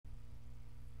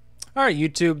All right,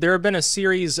 YouTube, there have been a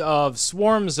series of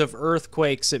swarms of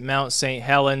earthquakes at Mount St.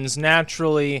 Helens.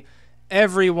 Naturally,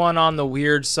 everyone on the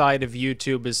weird side of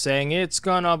YouTube is saying it's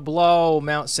gonna blow.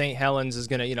 Mount St. Helens is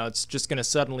gonna, it's just gonna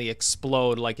suddenly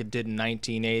explode like it did in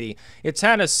 1980. It's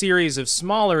had a series of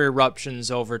smaller eruptions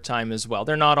over time as well.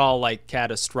 They're not all like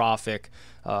catastrophic.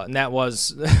 And that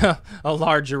was a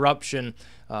large eruption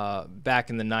back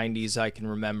in the 90s, I can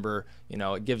remember.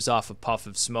 It gives off a puff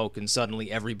of smoke and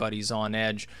suddenly everybody's on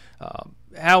edge.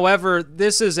 However,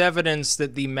 this is evidence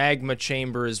that the magma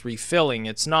chamber is refilling.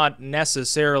 It's not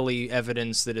necessarily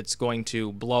evidence that it's going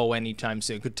to blow anytime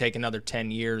soon. It could take another 10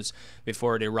 years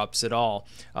before it erupts at all.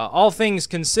 All things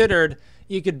considered,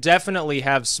 you could definitely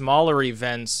have smaller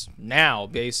events now,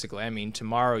 basically. I mean,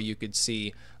 tomorrow you could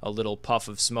see a little puff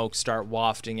of smoke start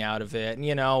wafting out of it. And,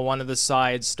 one of the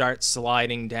sides starts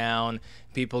sliding down.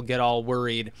 People get all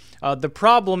worried. The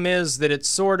problem is that it's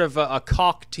sort of a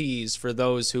cock tease for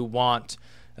those who want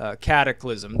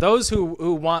cataclysm. Those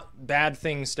who want bad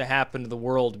things to happen to the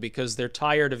world because they're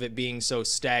tired of it being so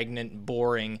stagnant,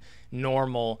 boring,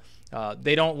 normal.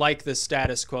 They don't like the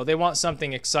status quo. They want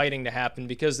something exciting to happen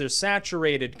because they're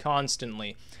saturated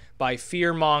constantly by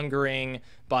fear-mongering,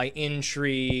 by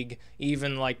intrigue,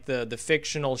 even like the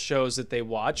fictional shows that they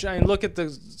watch. I mean, look at the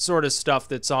sort of stuff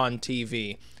that's on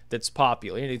TV that's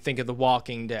popular. You think of The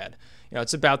Walking Dead.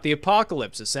 It's about the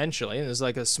apocalypse, essentially. And there's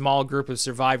like a small group of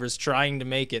survivors trying to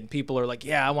make it. People are like,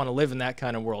 yeah, I want to live in that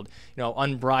kind of world.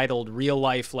 Unbridled,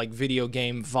 real-life, like video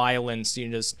game violence.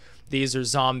 These are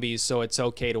zombies, so it's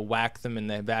okay to whack them in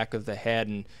the back of the head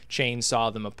and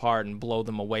chainsaw them apart and blow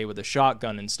them away with a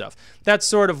shotgun and stuff. That's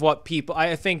sort of what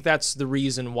I think that's the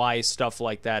reason why stuff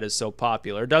like that is so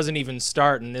popular. It doesn't even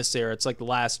start in this era. It's like the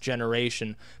last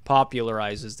generation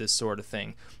popularizes this sort of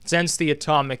thing. Since the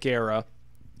atomic era,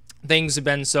 things have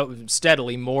been so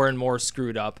steadily more and more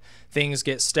screwed up. Things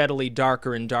get steadily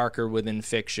darker and darker within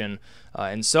fiction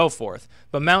and so forth.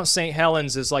 But Mount St.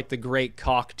 Helens is like the great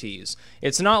cock tease.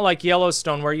 It's not like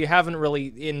Yellowstone where you haven't really,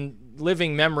 in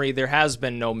living memory, there has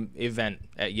been no event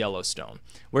at Yellowstone.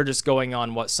 We're just going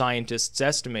on what scientists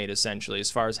estimate, essentially,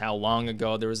 as far as how long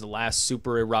ago there was the last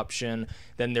super eruption.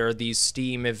 Then there are these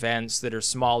steam events that are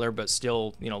smaller but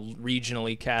still,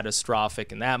 regionally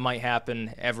catastrophic, and that might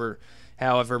happen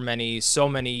however many, so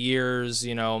many years,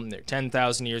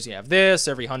 10,000 years you have this,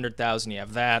 every 100,000 you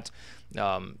have that.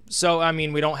 So, I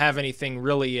mean, we don't have anything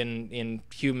really in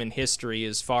human history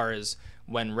as far as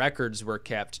when records were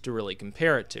kept to really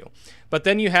compare it to. But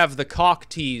then you have the cock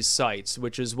tease sites,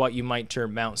 which is what you might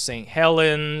term Mount St.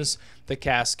 Helens, the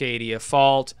Cascadia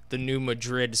Fault, the New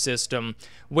Madrid system,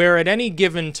 where at any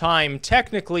given time,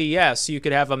 technically, yes, you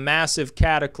could have a massive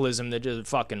cataclysm that just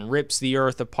fucking rips the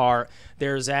earth apart.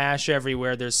 There's ash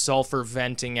everywhere. There's sulfur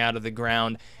venting out of the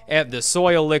ground. The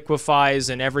soil liquefies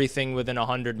and everything within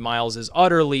 100 miles is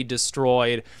utterly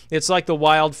destroyed. It's like the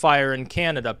wildfire in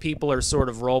Canada. People are sort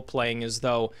of role-playing as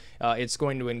though it's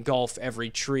going to engulf every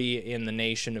tree in the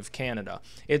nation of Canada.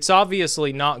 It's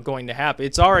obviously not going to happen.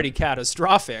 It's already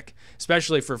catastrophic,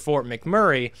 especially for Fort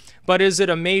McMurray, but is it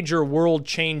a major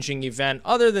world-changing event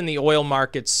other than the oil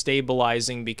markets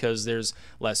stabilizing because there's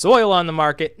less oil on the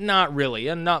market? Not really,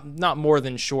 and not more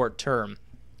than short term.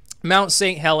 Mount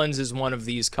St. Helens is one of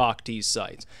these cock tease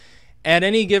sites. At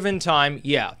any given time,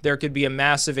 yeah, there could be a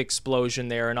massive explosion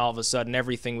there, and all of a sudden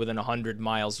everything within 100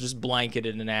 miles just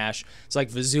blanketed in ash. It's like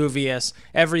Vesuvius.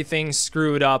 Everything's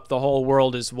screwed up. The whole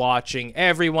world is watching.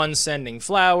 Everyone's sending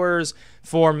flowers,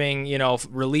 forming,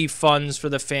 relief funds for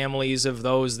the families of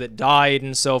those that died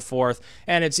and so forth.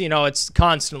 And it's, it's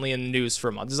constantly in the news for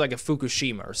a month. It's like a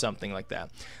Fukushima or something like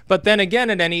that. But then again,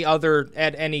 at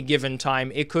any given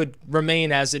time, it could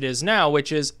remain as it is now,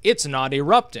 which is it's not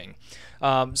erupting.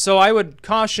 So I would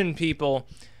caution people,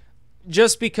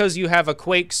 just because you have a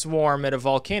quake swarm at a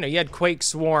volcano, you had quake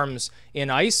swarms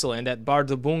in Iceland at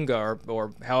Bardabunga,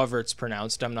 or however it's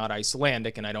pronounced. I'm not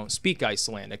Icelandic and I don't speak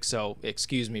Icelandic, so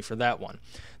excuse me for that one.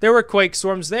 There were quake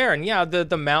swarms there, and yeah,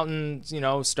 the mountain,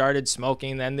 started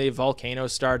smoking, then the volcano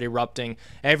started erupting.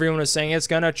 Everyone was saying it's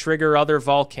going to trigger other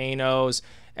volcanoes.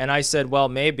 And I said, well,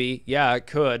 maybe, yeah, it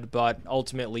could, but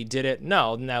ultimately did it?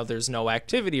 No, now there's no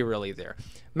activity really there.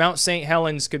 Mount St.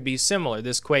 Helens could be similar.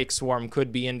 This quake swarm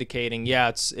could be indicating, yeah,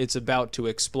 it's about to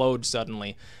explode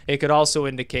suddenly. It could also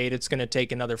indicate it's going to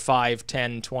take another 5,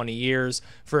 10, 20 years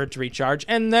for it to recharge,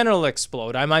 and then it'll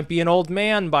explode. I might be an old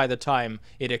man by the time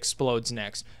it explodes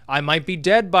next. I might be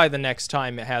dead by the next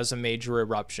time it has a major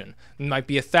eruption. It might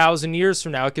be 1,000 years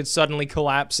from now. It could suddenly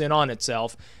collapse in on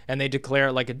itself, and they declare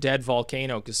it like a dead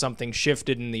volcano because something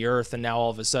shifted in the earth, and now all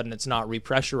of a sudden it's not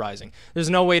repressurizing. There's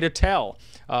no way to tell.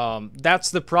 That's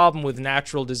the the problem with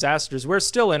natural disasters. We're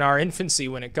still in our infancy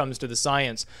when it comes to the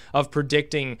science of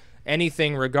predicting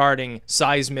anything regarding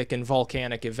seismic and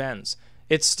volcanic events.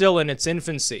 It's still in its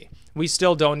infancy. We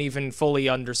still don't even fully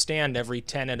understand every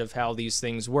tenet of how these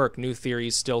things work. New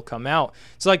theories still come out.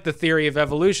 It's like the theory of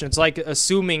evolution. It's like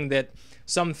assuming that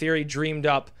some theory dreamed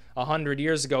up 100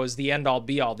 years ago is the end-all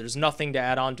be-all. There's nothing to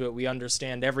add on to it. We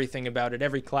understand everything about it.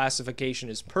 Every classification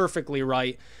is perfectly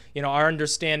right. You know, our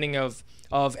understanding of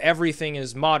everything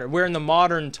is modern. We're in the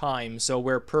modern time, so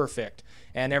we're perfect.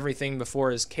 And everything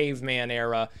before is caveman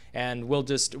era, and we're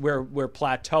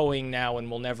plateauing now, and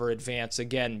we'll never advance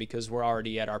again because we're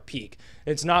already at our peak.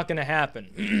 It's not going to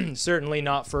happen. Certainly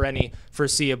not for any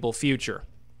foreseeable future.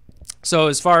 So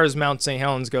as far as Mount St.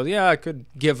 Helens goes, yeah, it could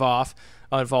give off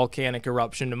a volcanic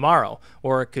eruption tomorrow,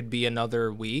 or it could be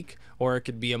another week, or it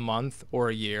could be a month, or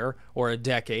a year, or a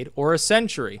decade, or a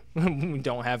century. We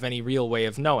don't have any real way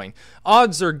of knowing.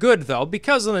 Odds are good, though,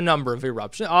 because of the number of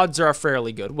eruptions. Odds are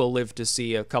fairly good. We'll live to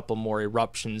see a couple more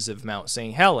eruptions of Mount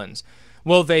St. Helens.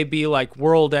 Will they be like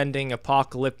world-ending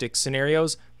apocalyptic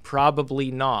scenarios? Probably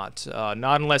not.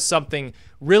 Not unless something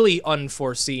really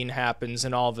unforeseen happens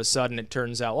and all of a sudden it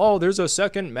turns out, oh, there's a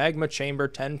second magma chamber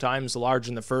 10 times larger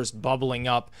than the first bubbling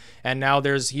up, and now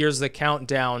here's the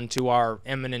countdown to our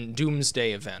imminent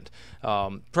doomsday event.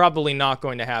 Probably not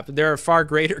going to happen. There are far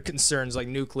greater concerns like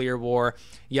nuclear war.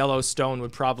 Yellowstone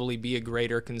would probably be a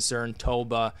greater concern.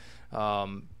 Toba.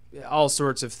 All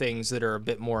sorts of things that are a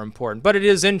bit more important. But it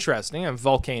is interesting, and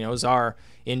volcanoes are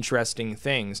interesting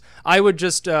things. I would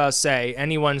just say,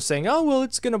 anyone saying, oh, well,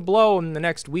 it's going to blow in the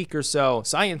next week or so,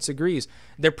 science agrees.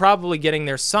 They're probably getting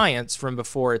their science from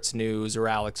before it's news or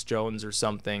Alex Jones or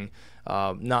something,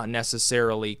 not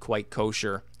necessarily quite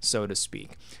kosher, so to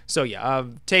speak. So yeah,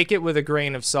 take it with a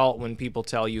grain of salt when people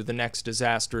tell you the next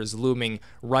disaster is looming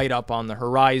right up on the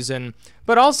horizon,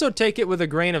 but also take it with a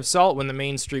grain of salt when the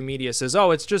mainstream media says, oh,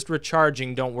 it's just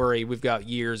recharging, don't worry, we've got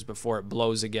years before it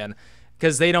blows again,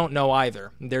 because they don't know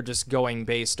either. They're just going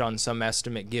based on some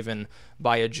estimate given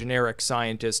by a generic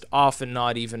scientist, often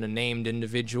not even a named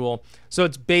individual, so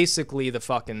it's basically the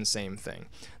fucking same thing.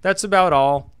 That's about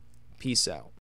all. Peace out.